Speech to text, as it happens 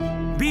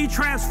Be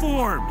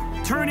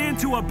transformed. Turn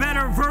into a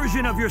better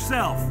version of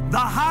yourself. The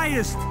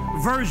highest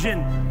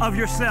version of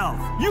yourself.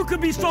 You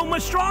could be so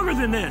much stronger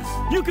than this.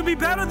 You could be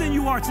better than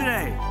you are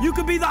today. You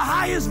could be the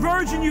highest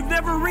version you've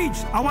never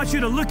reached. I want you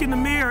to look in the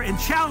mirror and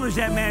challenge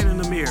that man in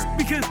the mirror,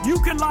 because you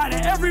can lie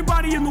to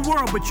everybody in the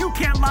world, but you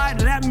can't lie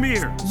to that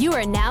mirror. You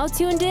are now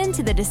tuned in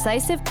to the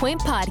Decisive Point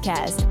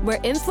Podcast,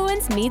 where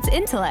influence meets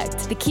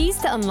intellect, the keys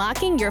to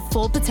unlocking your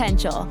full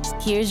potential.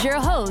 Here's your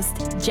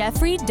host,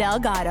 Jeffrey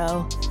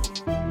Delgado.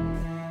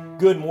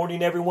 Good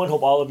morning, everyone.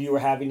 Hope all of you are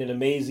having an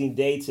amazing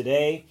day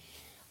today.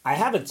 I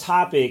have a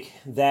topic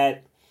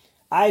that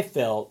I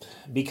felt,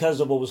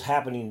 because of what was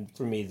happening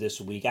for me this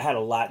week, I had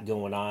a lot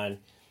going on,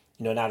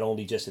 not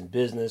only just in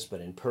business, but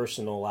in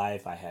personal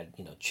life. I had,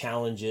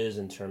 challenges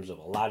in terms of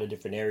a lot of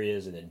different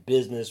areas, and in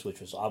business,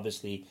 which was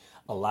obviously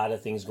a lot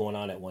of things going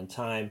on at one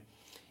time.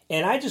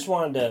 And I just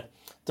wanted to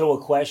throw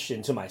a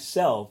question to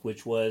myself,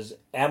 which was,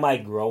 am I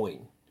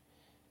growing?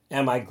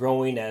 Am I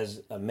growing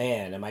as a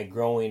man? Am I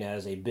growing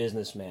as a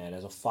businessman,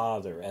 as a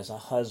father, as a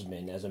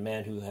husband, as a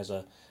man who has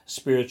a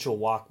spiritual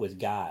walk with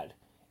God?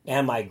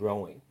 Am I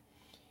growing?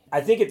 I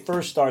think it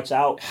first starts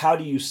out, how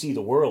do you see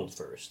the world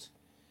first?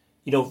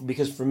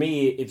 Because for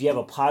me, if you have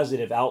a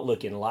positive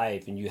outlook in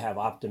life and you have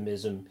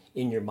optimism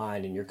in your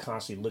mind and you're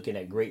constantly looking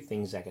at great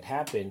things that could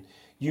happen,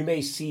 you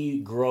may see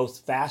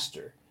growth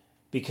faster,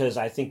 because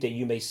I think that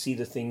you may see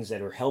the things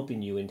that are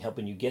helping you and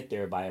helping you get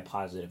there by a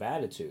positive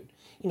attitude.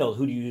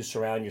 Who do you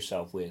surround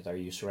yourself with? Are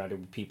you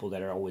surrounded with people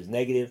that are always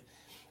negative,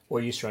 or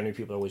are you surrounded with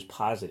people that are always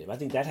positive? I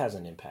think that has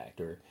an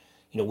impact. Or,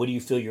 what do you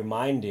fill your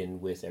mind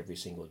in with every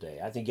single day?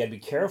 I think you got to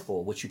be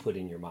careful what you put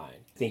in your mind.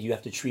 I think you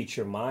have to treat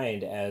your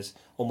mind as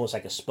almost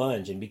like a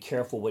sponge, and be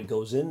careful what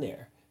goes in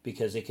there,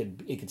 because it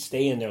could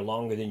stay in there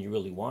longer than you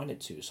really want it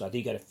to. So I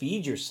think you got to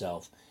feed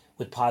yourself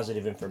with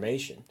positive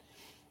information.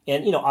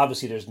 And,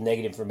 obviously there's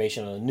negative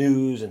information on the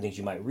news and things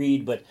you might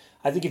read, but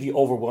I think if you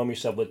overwhelm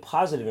yourself with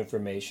positive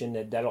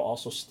information, that'll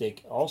also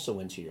stick also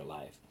into your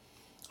life.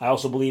 I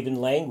also believe in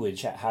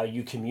language, how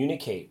you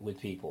communicate with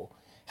people,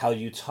 how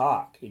you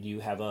talk. Do you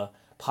have a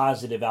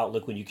positive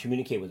outlook when you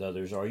communicate with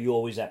others, or are you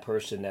always that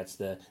person that's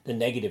the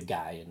negative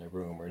guy in the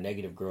room or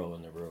negative girl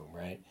in the room,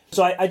 right?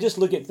 So I just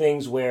look at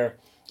things where,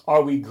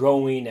 are we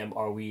growing, and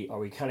are we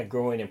kind of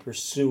growing and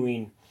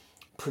pursuing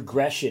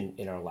progression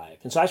in our life?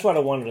 And so that's what I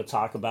wanted to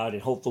talk about,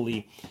 and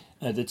hopefully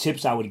the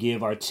tips I would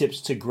give are tips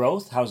to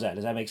growth. How's that?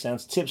 Does that make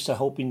sense? Tips to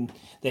hoping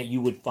that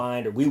you would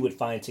find, or we would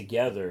find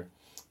together,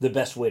 the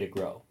best way to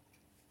grow.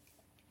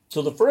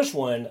 So the first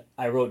one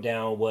I wrote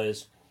down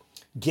was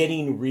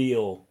getting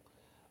real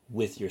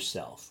with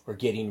yourself, or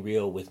getting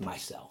real with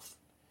myself.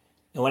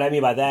 And what I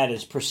mean by that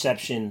is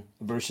perception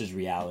versus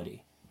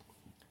reality.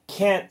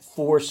 Can't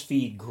force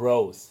feed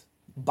growth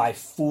by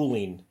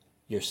fooling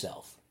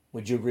yourself.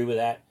 Would you agree with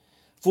that?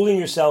 Fooling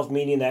yourself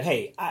meaning that,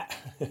 hey,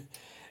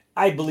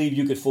 I believe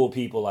you could fool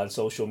people on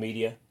social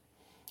media.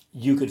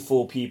 You could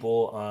fool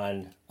people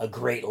on a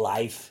great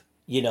life.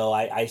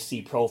 I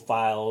see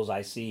profiles.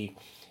 I see,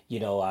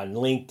 on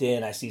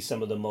LinkedIn, I see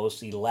some of the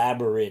most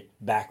elaborate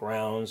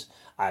backgrounds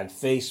on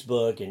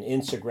Facebook and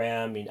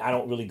Instagram. I mean, I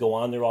don't really go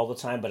on there all the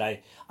time, but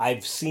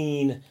I've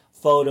seen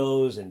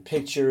photos and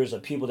pictures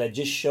of people that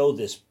just show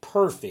this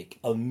perfect,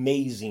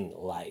 amazing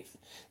life.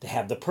 They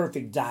have the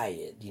perfect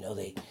diet.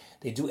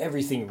 They do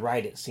everything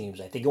right, it seems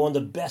like. They go on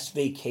the best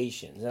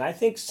vacations. And I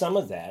think some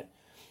of that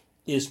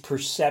is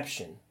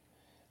perception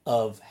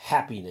of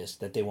happiness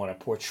that they want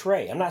to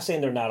portray. I'm not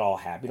saying they're not all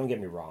happy, don't get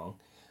me wrong.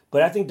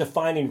 But I think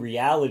defining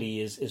reality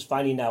is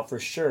finding out for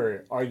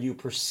sure, are you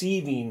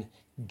perceiving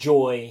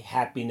joy,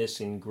 happiness,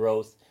 and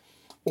growth?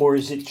 Or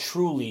is it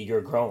truly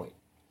you're growing?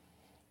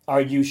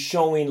 Are you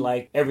showing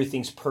like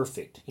everything's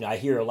perfect? I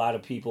hear a lot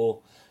of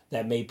people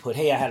that may put,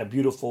 hey, I had a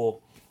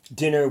beautiful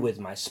dinner with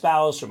my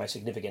spouse or my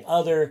significant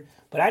other,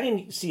 but I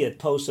didn't see a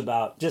post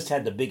about just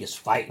had the biggest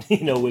fight,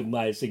 with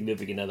my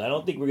significant other. I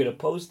don't think we're going to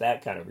post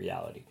that kind of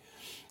reality.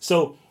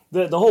 So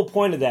the whole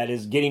point of that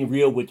is getting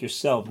real with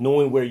yourself,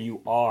 knowing where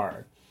you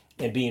are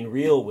and being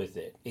real with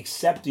it,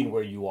 accepting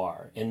where you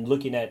are and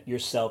looking at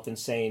yourself and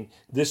saying,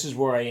 this is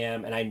where I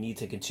am and I need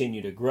to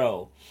continue to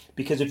grow.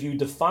 Because if you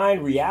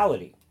define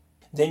reality,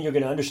 then you're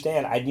going to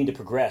understand I need to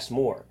progress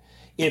more.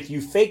 If you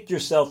faked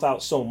yourself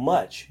out so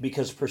much,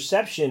 because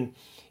perception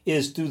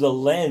is through the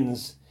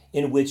lens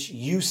in which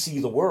you see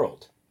the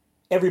world.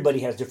 Everybody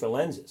has different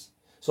lenses.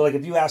 So like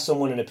if you ask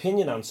someone an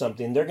opinion on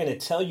something, they're going to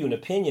tell you an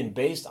opinion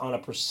based on a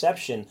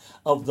perception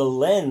of the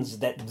lens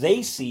that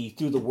they see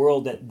through the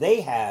world that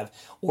they have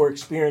or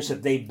experience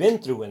that they've been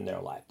through in their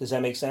life. Does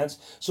that make sense?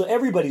 So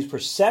everybody's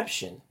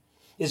perception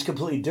is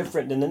completely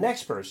different than the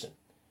next person,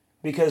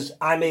 because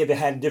I may have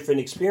had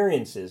different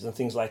experiences and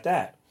things like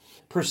that.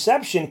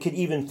 Perception could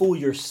even fool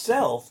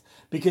yourself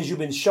because you've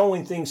been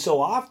showing things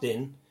so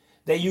often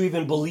that you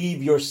even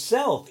believe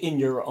yourself in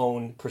your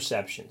own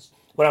perceptions.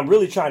 What I'm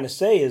really trying to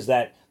say is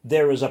that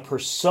there is a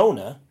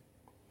persona,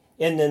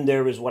 and then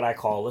there is what I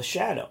call a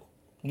shadow.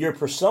 Your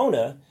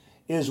persona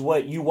is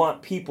what you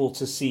want people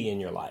to see in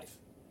your life.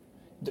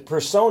 The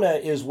persona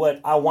is what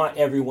I want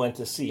everyone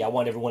to see. I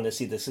want everyone to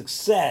see the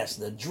success,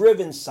 the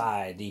driven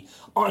side, the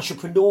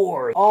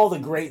entrepreneur, all the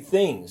great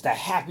things, the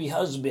happy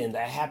husband, the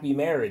happy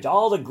marriage,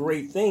 all the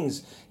great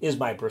things is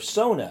my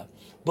persona.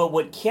 But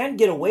what can't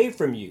get away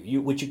from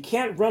you, what you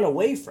can't run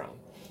away from,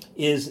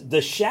 is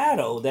the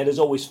shadow that is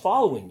always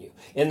following you.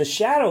 And the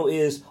shadow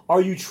is,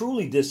 are you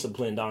truly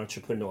disciplined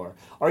entrepreneur?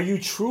 Are you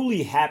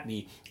truly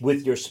happy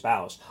with your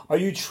spouse? Are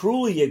you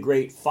truly a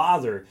great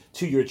father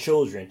to your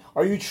children?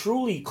 Are you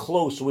truly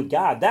close with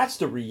God? That's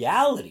the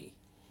reality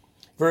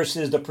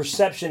versus the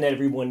perception that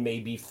everyone may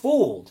be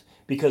fooled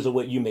because of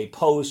what you may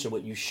post or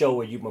what you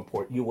show or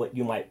what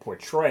you might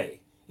portray,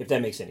 if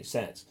that makes any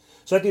sense.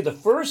 So I think the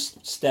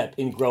first step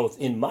in growth,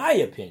 in my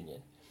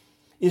opinion,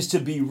 is to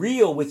be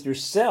real with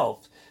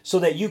yourself so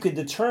that you can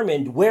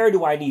determine where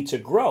do I need to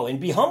grow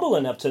and be humble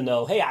enough to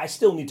know, hey, I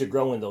still need to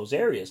grow in those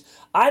areas.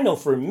 I know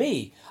for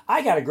me,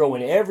 I got to grow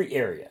in every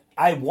area.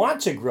 I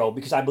want to grow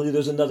because I believe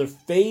there's another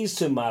phase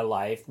to my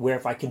life where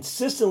if I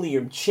consistently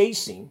am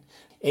chasing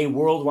a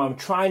world where I'm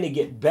trying to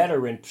get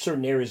better in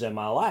certain areas of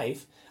my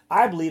life,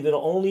 I believe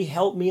it'll only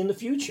help me in the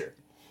future.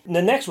 And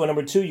the next one,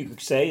 number 2, you could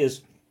say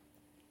is,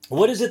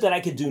 what is it that I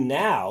could do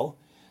now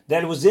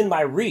that was in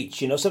my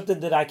reach?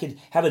 Something that I could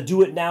have a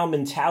do it now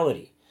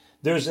mentality.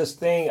 There's this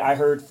thing I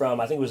heard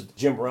from, I think it was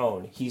Jim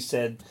Rohn. He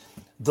said,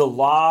 the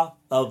law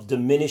of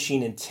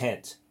diminishing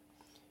intent,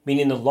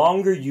 meaning the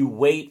longer you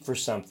wait for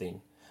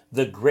something,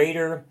 the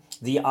greater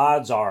the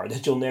odds are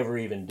that you'll never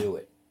even do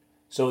it.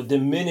 So it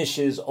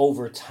diminishes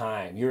over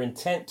time. Your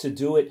intent to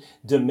do it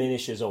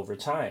diminishes over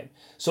time.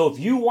 So if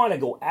you want to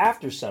go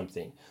after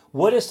something,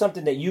 what is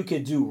something that you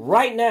could do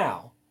right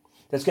now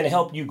that's going to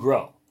help you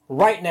grow?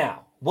 Right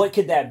now. What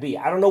could that be?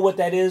 I don't know what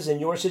that is in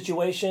your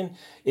situation.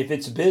 If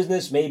it's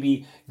business,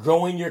 maybe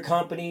growing your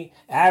company,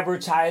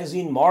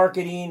 advertising,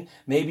 marketing,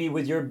 maybe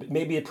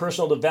a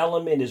personal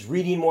development is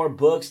reading more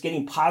books,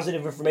 getting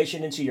positive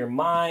information into your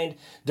mind,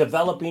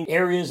 developing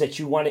areas that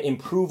you want to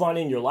improve on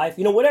in your life,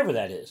 whatever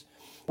that is.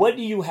 What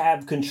do you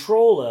have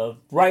control of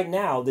right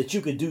now that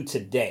you could do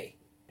today?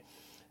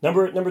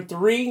 Number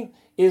 3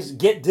 is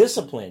get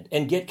disciplined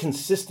and get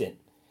consistent.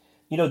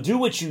 Do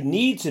what you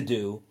need to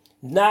do,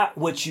 not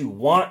what you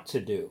want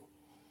to do.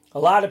 A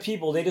lot of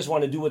people, they just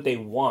want to do what they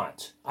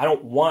want. I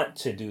don't want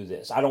to do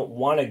this. I don't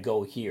want to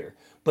go here.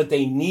 But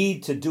they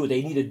need to do it.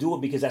 They need to do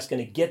it because that's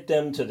going to get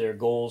them to their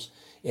goals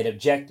and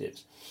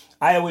objectives.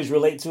 I always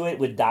relate to it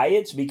with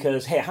diets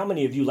because, hey, how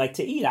many of you like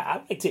to eat?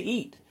 I like to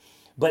eat.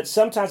 But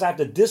sometimes I have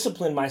to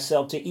discipline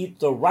myself to eat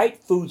the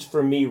right foods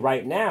for me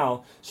right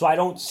now so I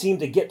don't seem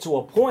to get to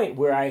a point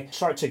where I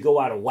start to go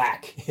out of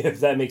whack, if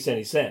that makes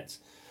any sense.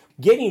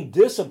 Getting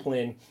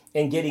disciplined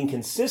and getting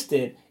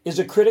consistent is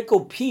a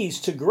critical piece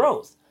to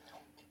growth.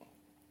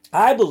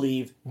 I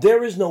believe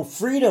there is no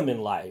freedom in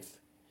life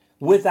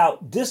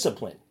without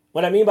discipline.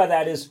 What I mean by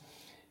that is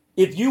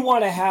if you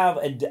want to have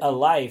a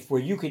life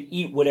where you could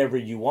eat whatever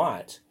you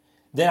want,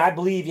 then I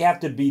believe you have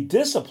to be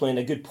disciplined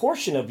a good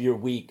portion of your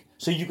week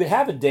so you could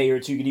have a day or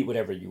two you could eat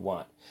whatever you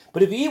want.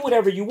 But if you eat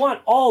whatever you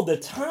want all the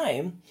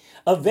time,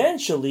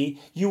 eventually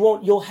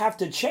you'll have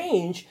to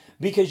change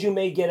because you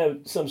may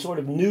get some sort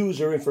of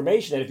news or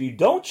information that if you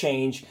don't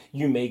change,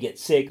 you may get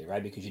sick,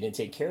 right? Because you didn't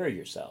take care of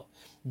yourself.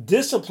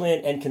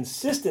 Discipline and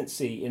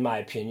consistency, in my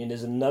opinion,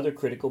 is another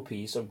critical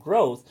piece of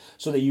growth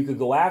so that you could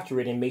go after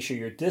it and make sure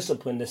you're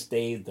disciplined to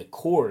stay the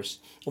course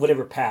of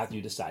whatever path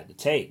you decide to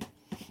take.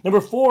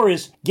 Number 4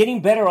 is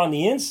getting better on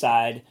the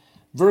inside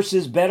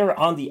versus better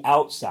on the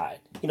outside.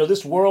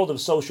 This world of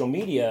social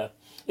media,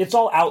 it's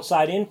all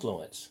outside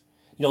influence.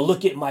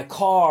 Look at my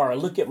car,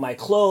 look at my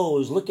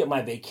clothes, look at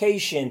my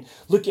vacation,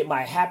 look at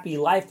my happy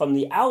life on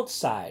the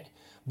outside.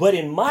 But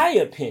in my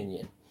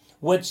opinion,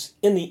 what's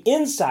in the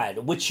inside,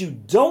 which you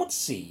don't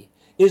see,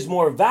 is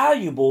more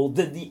valuable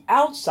than the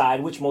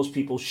outside, which most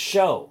people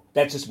show.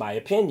 That's just my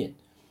opinion.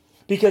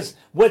 Because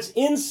what's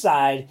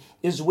inside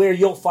is where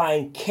you'll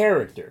find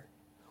character.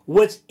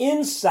 What's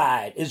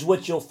inside is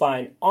what you'll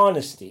find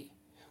honesty.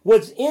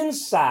 What's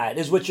inside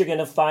is what you're going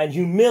to find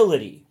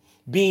humility,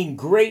 being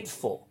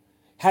grateful,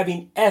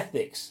 having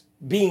ethics,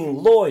 being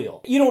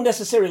loyal. You don't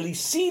necessarily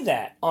see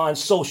that on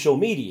social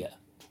media,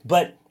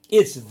 but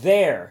it's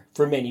there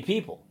for many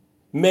people.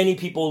 Many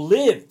people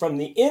live from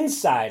the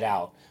inside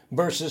out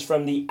versus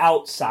from the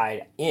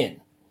outside in.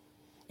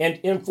 And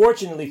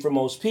unfortunately for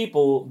most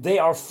people, they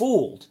are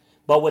fooled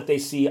by what they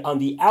see on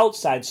the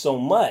outside so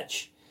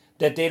much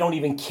that they don't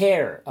even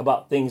care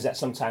about things that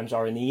sometimes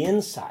are in the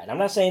inside. I'm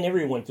not saying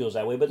everyone feels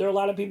that way, but there are a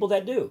lot of people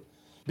that do.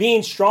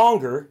 Being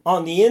stronger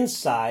on the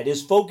inside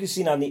is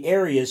focusing on the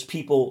areas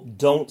people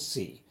don't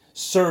see,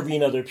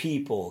 serving other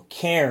people,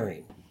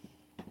 caring.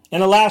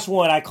 And the last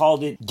one, I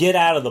called it get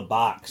out of the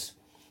box.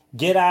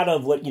 Get out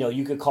of what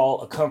you could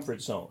call a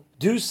comfort zone.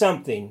 Do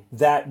something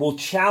that will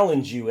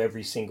challenge you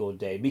every single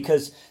day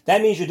because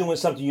that means you're doing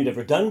something you've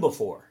never done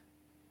before.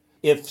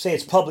 If, say,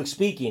 it's public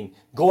speaking,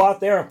 go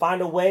out there and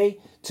find a way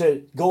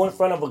to go in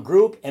front of a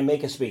group and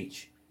make a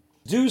speech.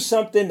 Do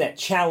something that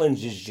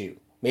challenges you.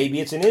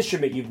 Maybe it's an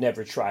instrument you've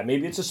never tried.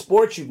 Maybe it's a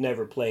sport you've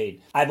never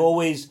played. I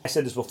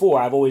said this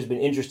before, I've always been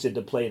interested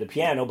to play the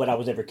piano, but I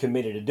was never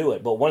committed to do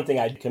it. But one thing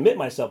I commit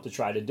myself to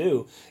try to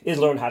do is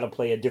learn how to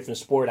play a different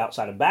sport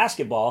outside of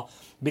basketball,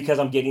 because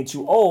I'm getting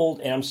too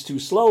old and I'm too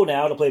slow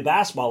now to play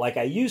basketball like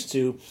I used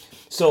to.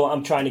 So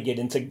I'm trying to get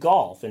into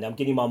golf, and I'm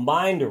getting my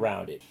mind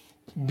around it.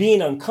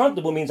 Being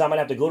uncomfortable means I'm going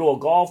to have to go to a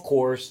golf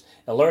course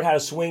and learn how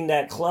to swing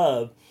that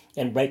club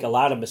and make a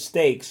lot of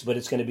mistakes, but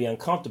it's going to be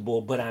uncomfortable,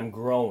 but I'm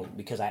growing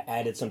because I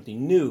added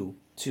something new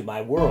to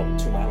my world,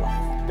 to my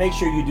life. Make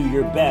sure you do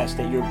your best,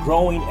 that you're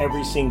growing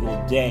every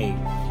single day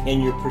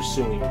and you're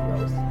pursuing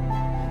growth.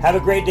 Have a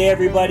great day,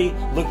 everybody.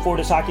 Look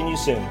forward to talking to you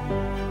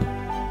soon.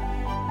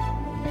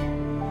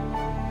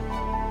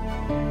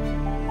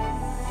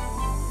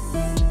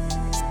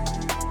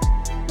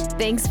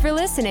 Thanks for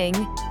listening.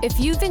 If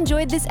you've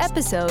enjoyed this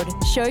episode,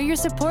 show your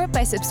support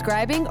by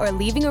subscribing or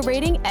leaving a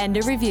rating and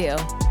a review.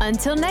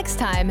 Until next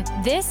time,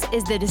 this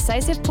is the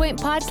Decisive Point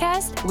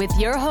Podcast with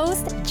your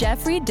host,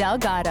 Jeffrey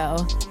Delgado.